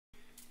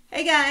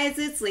Hey guys,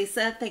 it's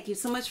Lisa. Thank you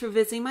so much for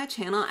visiting my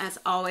channel. As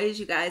always,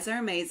 you guys are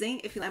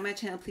amazing. If you like my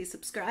channel, please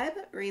subscribe,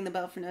 ring the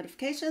bell for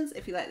notifications.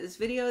 If you like this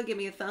video, give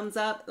me a thumbs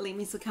up, leave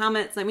me some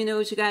comments, let me know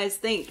what you guys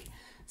think.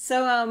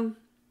 So,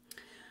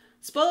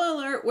 spoiler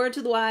alert, word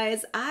to the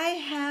wise, I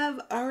have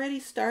already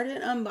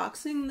started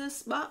unboxing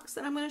this box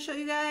that I'm going to show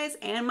you guys,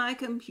 and my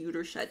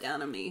computer shut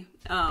down on me.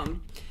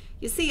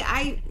 You see,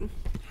 I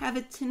have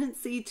a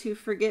tendency to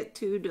forget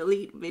to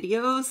delete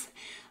videos.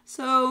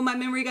 So my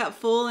memory got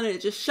full and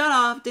it just shut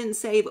off, didn't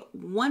save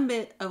one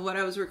bit of what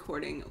I was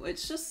recording,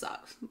 which just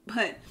sucks.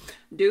 But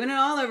doing it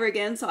all over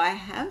again, so I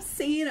have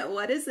seen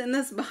what is in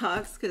this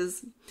box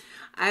because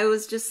I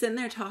was just sitting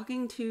there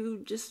talking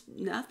to just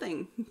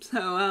nothing.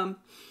 So,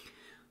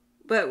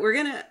 but we're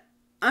gonna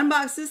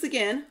unbox this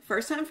again.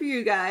 First time for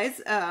you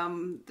guys.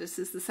 This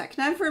is the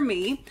second time for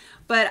me,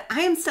 but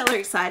I am stellar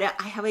excited.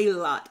 I have a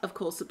lot of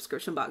cool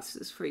subscription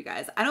boxes for you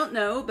guys. I don't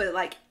know, but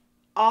like,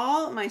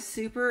 all my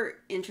super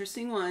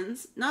interesting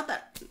ones, not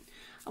that,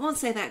 I won't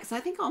say that because I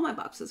think all my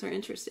boxes are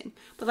interesting,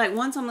 but like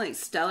ones I'm like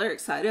stellar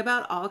excited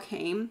about all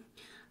came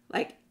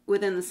like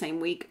within the same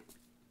week.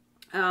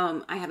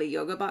 I have a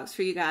yoga box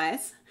for you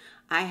guys.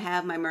 I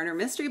have my murder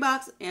mystery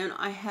box, and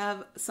I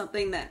have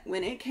something that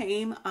when it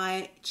came,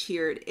 I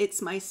cheered. It's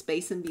my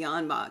Space and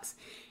Beyond box.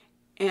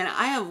 And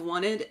I have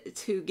wanted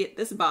to get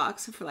this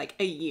box for like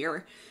a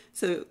year.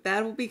 So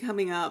that will be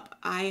coming up.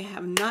 I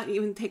have not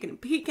even taken a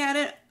peek at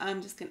it.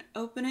 I'm just going to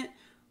open it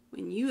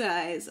when you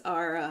guys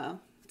are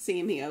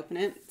seeing me open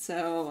it.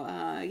 So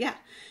yeah.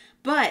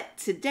 But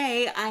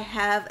today I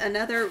have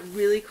another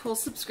really cool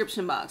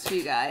subscription box for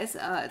you guys.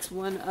 It's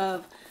one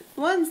of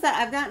the ones that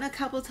I've gotten a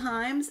couple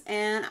times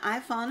and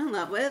I've fallen in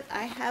love with.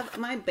 I have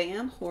my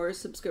BAM Horror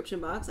subscription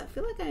box. I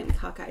feel like I am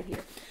cockeyed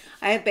here.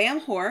 I have BAM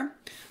Horror.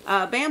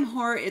 BAM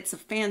Horror, it's a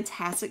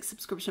fantastic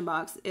subscription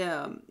box. It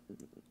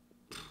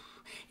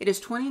is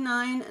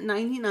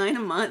 $29.99 a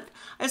month.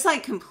 I just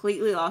like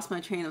completely lost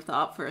my train of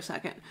thought for a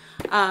second.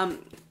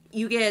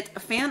 You get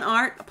fan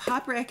art,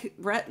 pop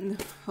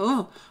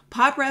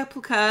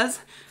replicas,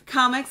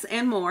 comics,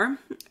 and more.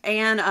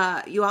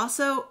 And you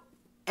also,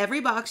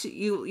 every box,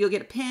 you'll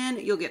get a pin,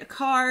 you'll get a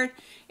card,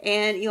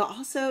 and you'll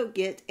also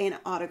get an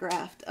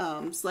autographed,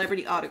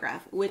 celebrity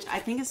autograph, which I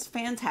think is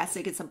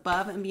fantastic. It's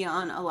above and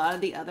beyond a lot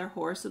of the other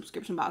horror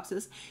subscription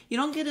boxes. You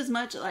don't get as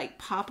much like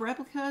pop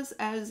replicas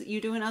as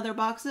you do in other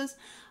boxes,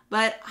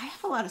 but I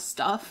have a lot of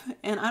stuff,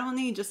 and I don't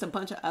need just a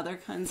bunch of other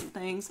kinds of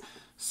things.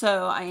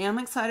 So I am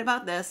excited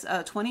about this.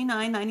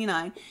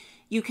 $29.99.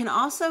 You can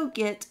also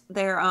get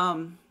their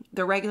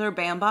the regular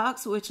BAM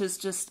box, which is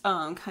just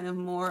kind of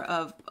more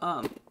of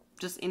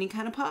just any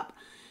kind of pop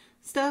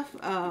stuff.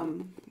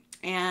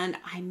 And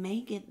I may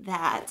get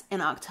that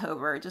in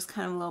October, just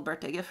kind of a little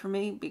birthday gift for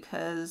me,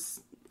 because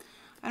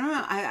I don't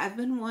know, I've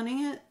been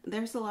wanting it.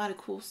 There's a lot of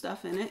cool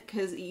stuff in it,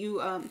 because you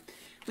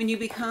when you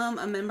become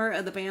a member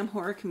of the BAM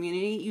Horror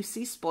community, you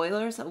see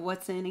spoilers of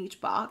what's in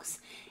each box,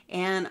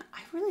 and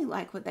I really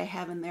like what they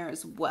have in there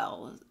as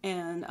well.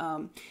 And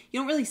you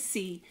don't really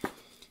see,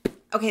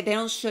 okay, they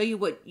don't show you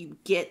what you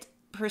get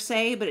per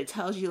se, but it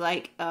tells you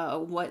like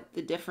what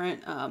the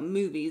different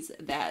movies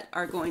that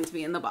are going to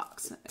be in the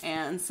box.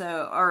 And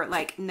so, or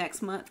like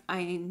next month,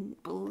 I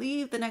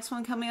believe the next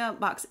one coming up,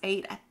 box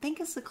 8, I think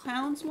it's the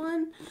Clowns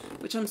one,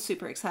 which I'm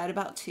super excited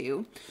about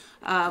too.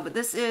 But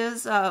this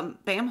is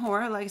BAM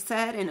Horror, like I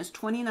said, and it's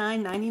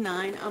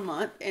 $29.99 a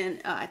month,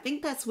 and I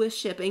think that's with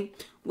shipping.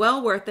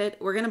 Well worth it.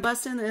 We're gonna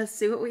bust in this,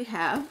 see what we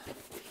have.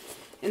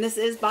 And this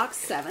is box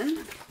 7,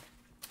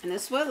 and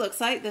this is what it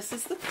looks like. This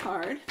is the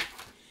card.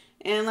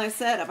 And like I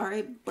said, I've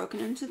already broken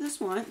into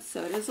this once,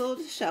 so it is a little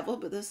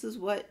disheveled, but this is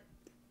what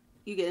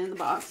you get in the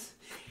box.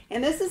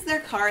 And this is their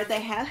card.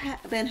 They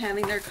have been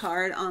having their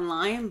card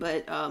online,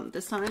 but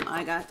this time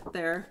I got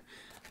their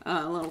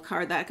little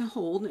card that I can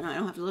hold, and I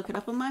don't have to look it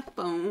up on my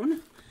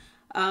phone.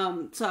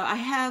 So I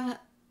have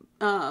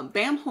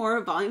BAM Horror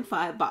Volume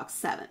 5, Box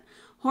 7.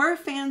 Horror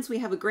fans, we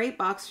have a great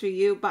box for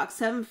you. Box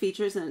 7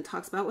 features, and it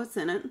talks about what's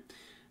in it.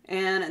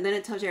 And then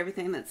it tells you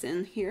everything that's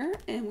in here,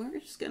 and we're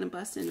just going to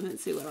bust into it and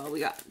see what all we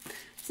got.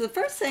 So the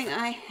first thing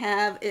I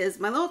have is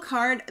my little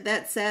card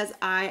that says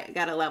I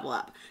gotta level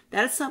up.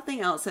 That is something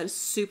else that is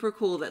super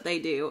cool that they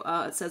do.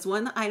 It says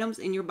one of the items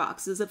in your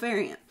box is a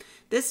variant.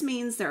 This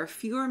means there are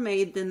fewer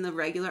made than the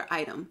regular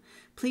item.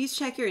 Please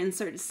check your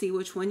insert to see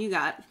which one you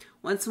got.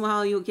 Once in a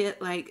while you'll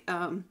get like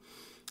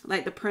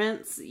the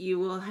prints, you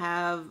will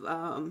have,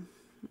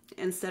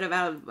 instead of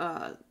out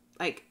of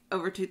like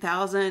over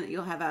 2,000,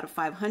 you'll have out of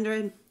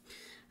 500.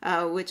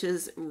 Which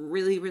is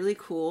really, really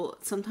cool.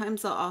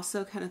 Sometimes they'll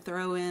also kind of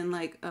throw in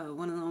like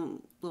one of the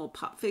little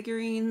pop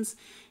figurines,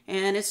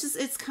 and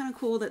it's kind of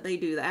cool that they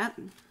do that.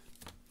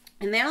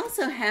 And they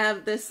also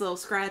have this little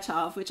scratch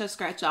off, which I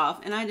scratch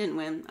off, and I didn't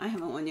win. I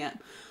haven't won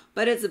yet.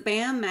 But it's a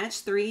BAM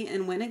match 3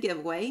 and win a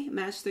giveaway.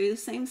 Match 3 the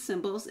same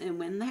symbols and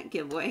win that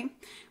giveaway,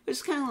 which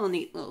is kind of a little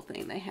neat little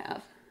thing they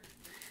have.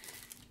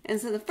 And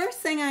so the first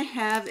thing I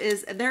have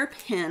is their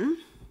pin,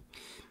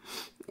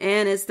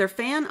 and it's their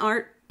fan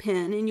art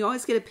pin, and you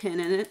always get a pin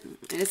in it.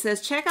 And it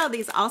says, check out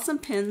these awesome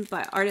pins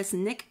by artist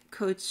Nick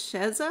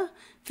Cocheza,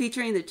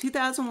 featuring the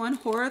 2001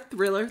 horror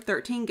thriller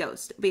 13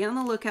 Ghosts. Be on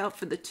the lookout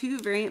for the 2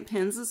 variant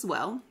pins as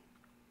well.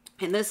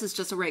 And this is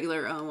just a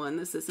regular one.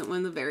 This isn't one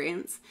of the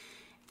variants.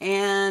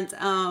 And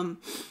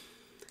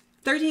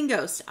 13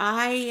 Ghosts.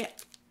 I'm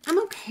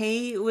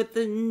okay with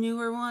the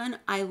newer one.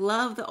 I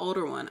love the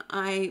older one.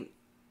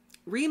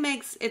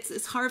 Remakes,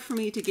 it's hard for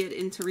me to get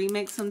into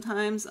remakes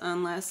sometimes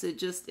unless it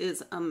just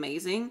is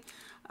amazing.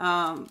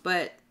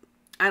 But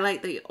I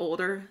like the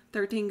older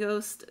 13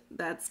 Ghosts.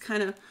 That's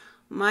kind of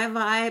my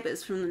vibe,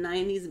 is from the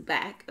 90s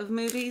back of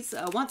movies.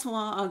 Once in a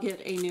while I'll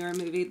get a newer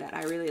movie that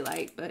I really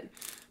like, but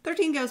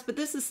 13 Ghosts, but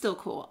this is still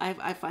cool.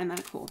 I find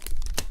that cool.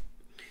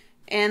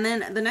 And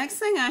then the next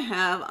thing I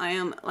have, I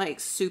am like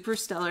super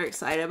stellar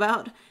excited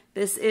about.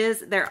 This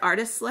is their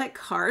Artist Select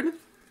card.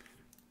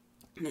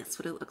 And that's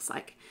what it looks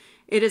like.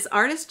 It is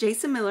artist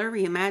Jason Miller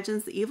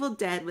reimagines The Evil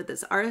Dead with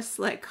this Artist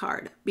Select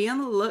card. Be on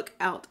the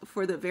lookout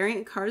for the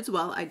variant card as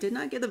well. I did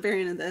not get the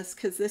variant of this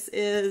because this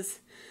is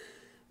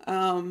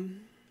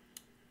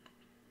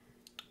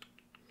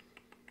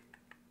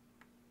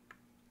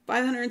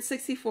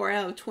 564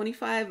 out of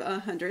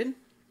 2,500.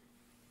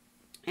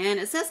 And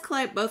it says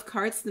collect both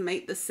cards to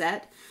make the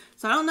set.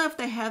 So I don't know if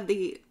they have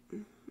the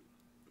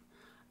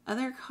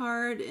other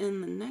card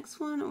in the next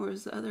one, or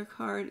is the other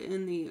card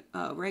in the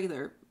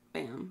regular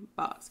BAM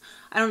box.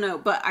 I don't know,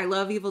 but I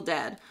love Evil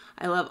Dead.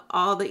 I love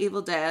all the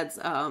Evil Deads.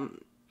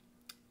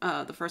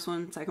 The first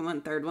one, second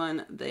one, third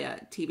one,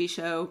 the TV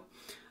show.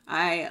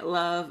 I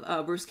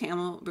love Bruce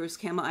Campbell. Bruce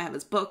Campbell, I have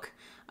his book.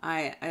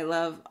 I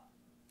love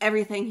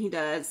everything he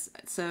does.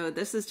 So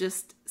this is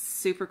just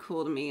super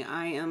cool to me.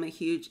 I am a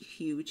huge,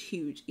 huge,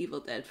 huge Evil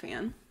Dead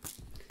fan.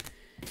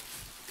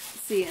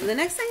 Let's see, and the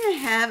next thing I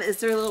have is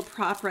their little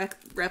prop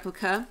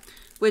replica,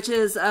 which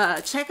is,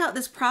 check out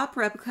this prop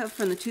replica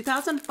from the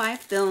 2005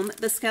 film,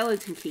 The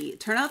Skeleton Key.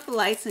 Turn off the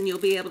lights and you'll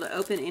be able to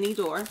open any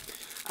door.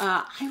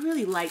 I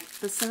really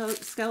liked the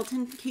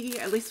Skeleton Key,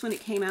 at least when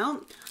it came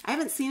out. I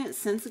haven't seen it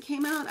since it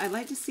came out. I'd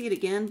like to see it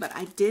again, but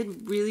I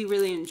did really,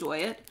 really enjoy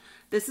it.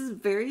 This is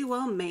very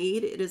well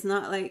made. It is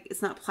not like,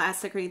 it's not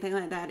plastic or anything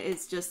like that.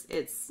 It's just,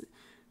 it's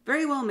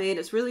very well made.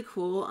 It's really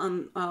cool.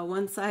 On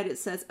one side it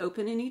says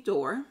open any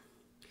door.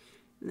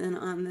 And then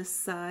on this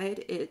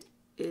side it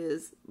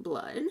is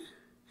blood.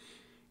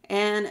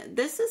 And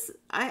this is,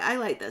 I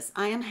like this.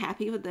 I am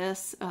happy with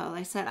this. Like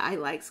I said, I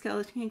like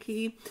Skeleton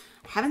Key.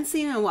 I haven't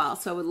seen it in a while,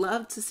 so I would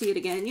love to see it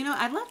again. You know,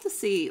 I'd love to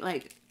see,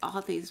 like,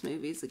 all these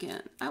movies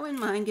again. I wouldn't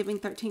mind giving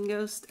 13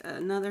 Ghosts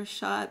another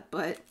shot,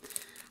 but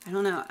I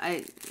don't know.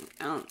 I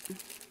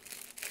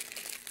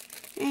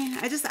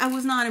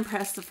was not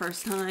impressed the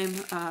first time.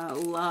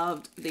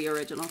 Loved the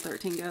original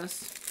 13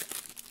 Ghosts.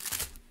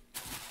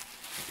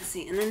 Let's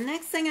see, and the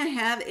next thing I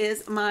have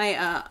is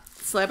my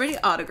celebrity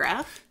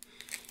autograph.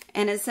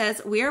 And it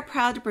says, we are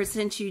proud to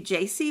present you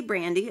J.C.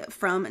 Brandy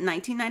from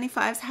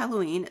 1995's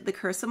Halloween, The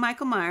Curse of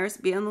Michael Myers.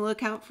 Be on the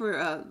lookout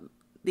for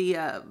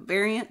the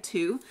variant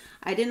 2.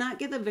 I did not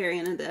get the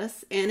variant of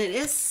this. And it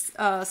is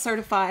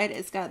certified.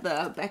 It's got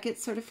the Beckett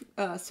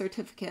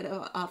certificate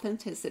of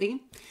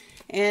authenticity.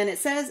 And it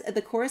says,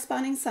 the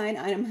corresponding signed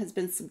item has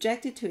been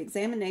subjected to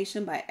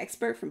examination by an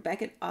expert from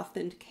Beckett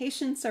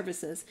Authentication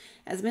Services,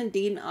 has been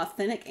deemed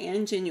authentic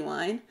and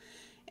genuine.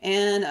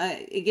 And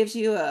it gives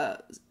you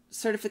a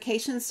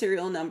certification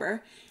serial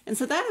number, and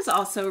so that is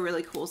also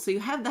really cool. So you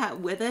have that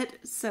with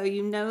it, so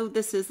you know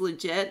this is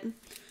legit.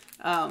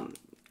 And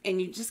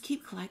you just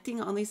keep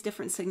collecting all these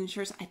different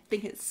signatures. I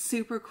think it's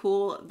super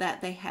cool that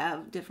they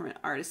have different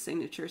artist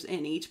signatures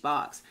in each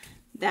box.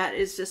 That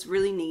is just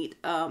really neat.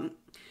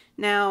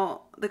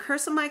 Now, The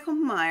Curse of Michael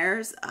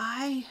Myers,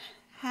 I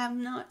have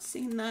not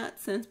seen that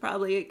since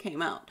probably it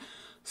came out.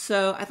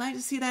 So I'd like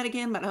to see that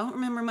again, but I don't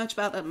remember much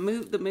about the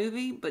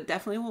movie, but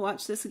definitely will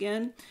watch this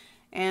again.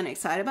 And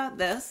excited about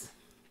this.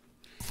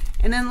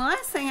 And then the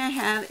last thing I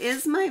have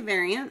is my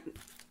variant.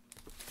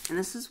 And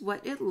this is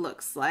what it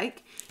looks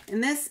like.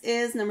 And this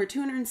is number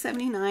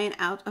 279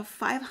 out of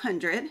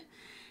 500.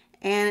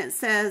 And it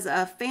says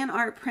fan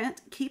art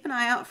print. Keep an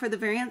eye out for the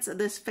variants of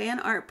this fan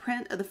art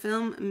print of the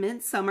film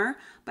Midsummer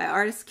by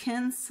artist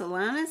Ken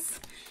Solanas.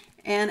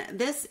 And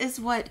this is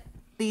what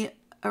the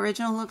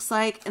original looks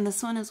like. And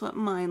this one is what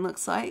mine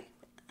looks like.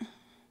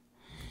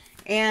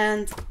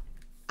 And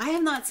I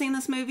have not seen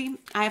this movie.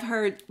 I've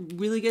heard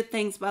really good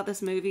things about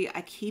this movie. I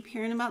keep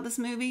hearing about this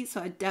movie,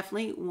 so I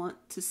definitely want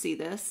to see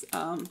this.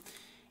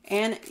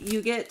 And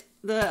you get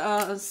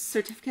the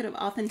certificate of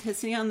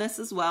authenticity on this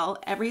as well.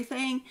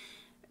 Everything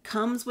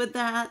comes with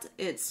that.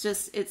 It's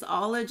just, it's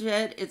all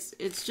legit.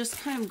 It's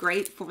just kind of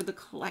great for the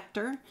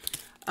collector.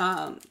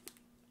 I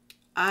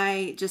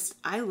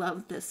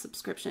love this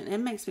subscription. It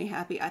makes me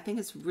happy. I think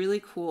it's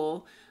really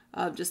cool.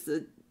 I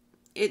don't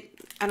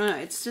know.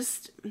 It's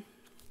just,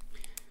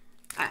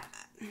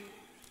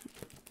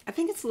 I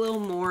think it's a little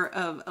more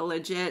of a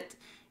legit,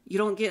 you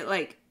don't get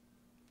like,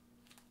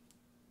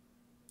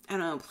 I don't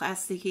know,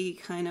 plasticky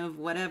kind of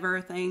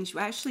whatever things. You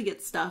actually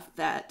get stuff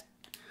that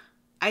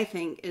I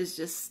think is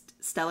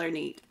just stellar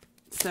neat.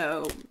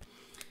 So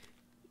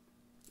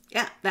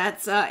yeah,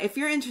 that's if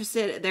you're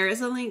interested, there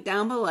is a link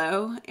down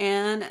below.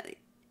 And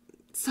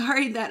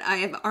sorry that I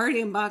have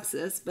already unboxed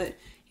this, but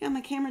yeah,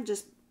 my camera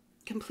just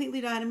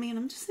completely died on me and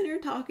I'm just sitting here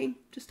talking,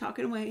 just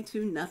talking away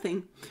to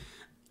nothing.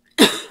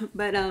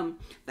 But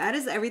that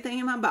is everything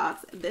in my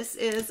box. This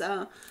is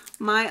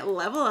my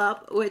Level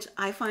Up, which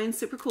I find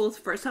super cool. It's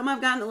the first time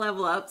I've gotten a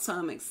Level Up, so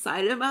I'm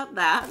excited about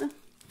that.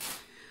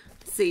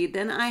 Let's see,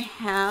 then I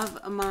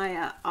have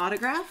my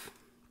autograph.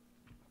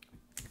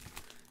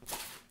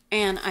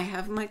 And I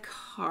have my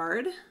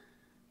card.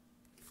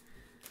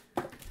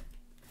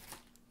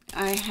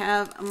 I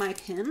have my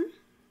pin.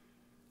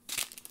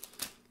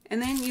 And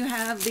then you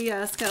have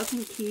the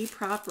Skeleton Key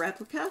prop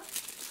replica.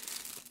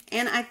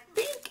 And I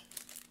think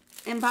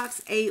in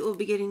box 8 we'll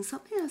be getting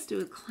something that has to do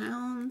with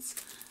clowns.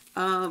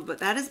 But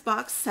that is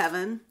box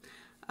 7.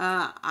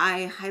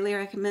 I highly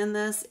recommend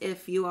this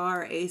if you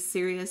are a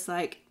serious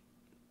like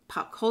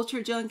pop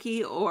culture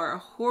junkie or a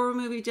horror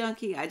movie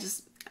junkie. I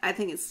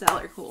think it's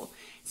stellar cool.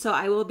 So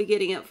I will be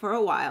getting it for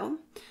a while.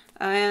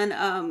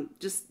 And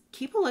just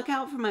keep a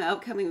lookout for my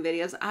upcoming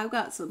videos. I've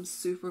got some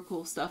super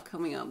cool stuff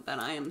coming up that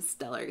I am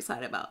stellar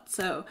excited about.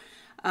 So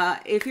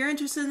if you're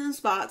interested in this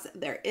box,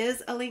 there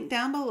is a link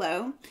down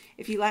below.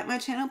 If you like my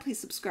channel, please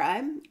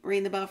subscribe.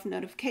 Ring the bell for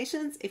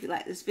notifications. If you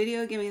like this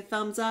video, give me a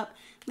thumbs up.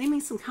 Leave me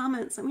some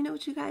comments. Let me know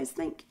what you guys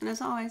think. And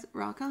as always,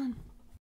 rock on.